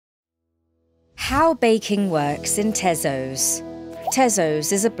How baking works in Tezos.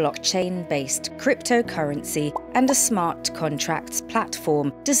 Tezos is a blockchain-based cryptocurrency and a smart contracts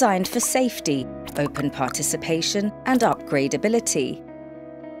platform designed for safety, open participation, and upgradability.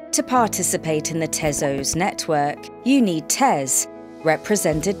 To participate in the Tezos network, you need Tez,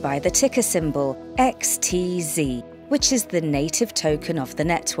 represented by the ticker symbol XTZ, which is the native token of the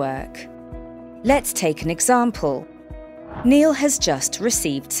network. Let's take an example. Neil has just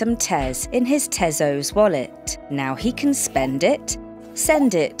received some Tez in his Tezos wallet. Now he can spend it,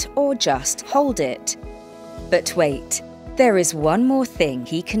 send it, or just hold it. But wait, there is one more thing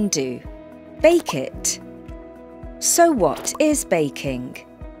he can do. Bake it. So what is baking?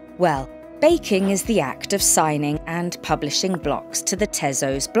 Well, baking is the act of signing and publishing blocks to the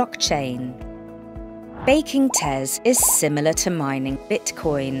Tezos blockchain. Baking Tez is similar to mining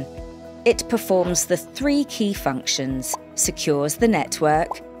Bitcoin. It performs the three key functions: secures the network,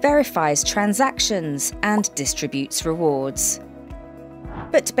 verifies transactions, and distributes rewards.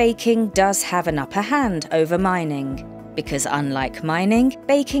 But baking does have an upper hand over mining, because unlike mining,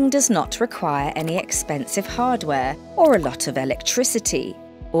 baking does not require any expensive hardware or a lot of electricity.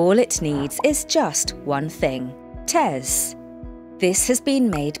 All it needs is just one thing: Tez. This has been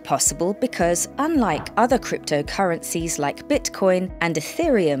made possible because, unlike other cryptocurrencies like Bitcoin and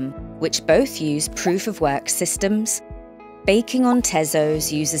Ethereum, which both use proof-of-work systems, baking on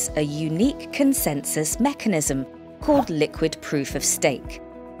Tezos uses a unique consensus mechanism called liquid proof of stake.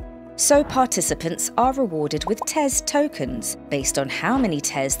 So participants are rewarded with Tez tokens based on how many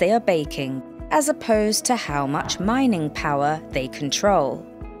Tez they are baking, as opposed to how much mining power they control.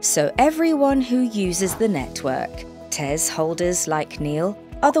 So everyone who uses the network, Tez holders like Neil,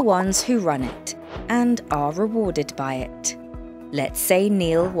 are the ones who run it and are rewarded by it. Let's say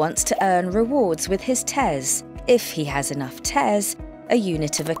Neil wants to earn rewards with his Tez. If he has enough Tez, a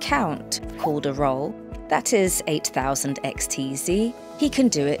unit of account, called a role, that is 8,000 XTZ, he can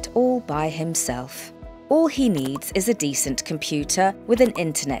do it all by himself. All he needs is a decent computer with an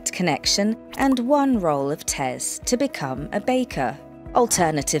internet connection and one roll of Tez to become a baker.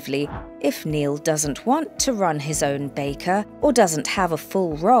 Alternatively, if Neil doesn't want to run his own baker or doesn't have a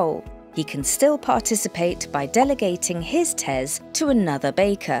full role, he can still participate by delegating his Tez to another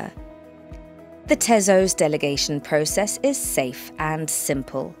baker. The Tezos delegation process is safe and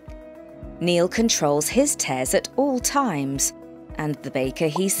simple. Neil controls his Tez at all times, and the baker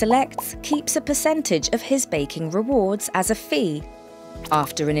he selects keeps a percentage of his baking rewards as a fee.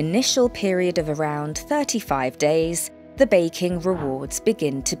 After an initial period of around 35 days, the baking rewards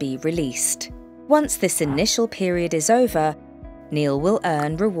begin to be released. Once this initial period is over, Neil will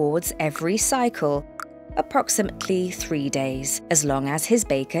earn rewards every cycle, approximately 3 days, as long as his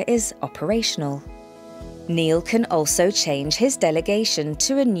baker is operational. Neil can also change his delegation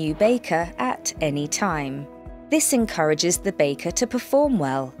to a new baker at any time. This encourages the baker to perform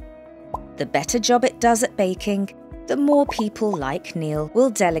well. The better job it does at baking, the more people like Neil will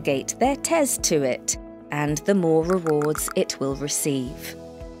delegate their Tez to it, and the more rewards it will receive.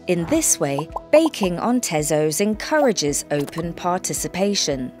 In this way, baking on Tezos encourages open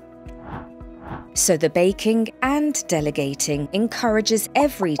participation. So the baking and delegating encourages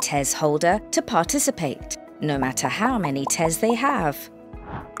every Tez holder to participate, no matter how many Tez they have.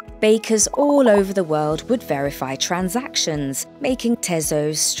 Bakers all over the world would verify transactions, making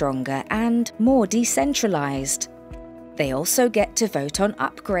Tezos stronger and more decentralized. They also get to vote on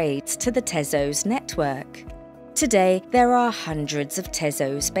upgrades to the Tezos network. Today, there are hundreds of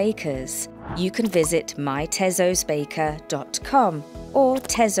Tezos bakers. You can visit mytezosbaker.com or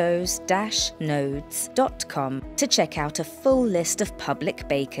tezos-nodes.com to check out a full list of public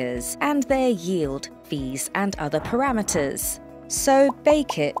bakers and their yield, fees, and other parameters. So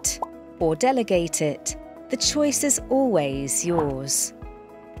bake it or delegate it. The choice is always yours.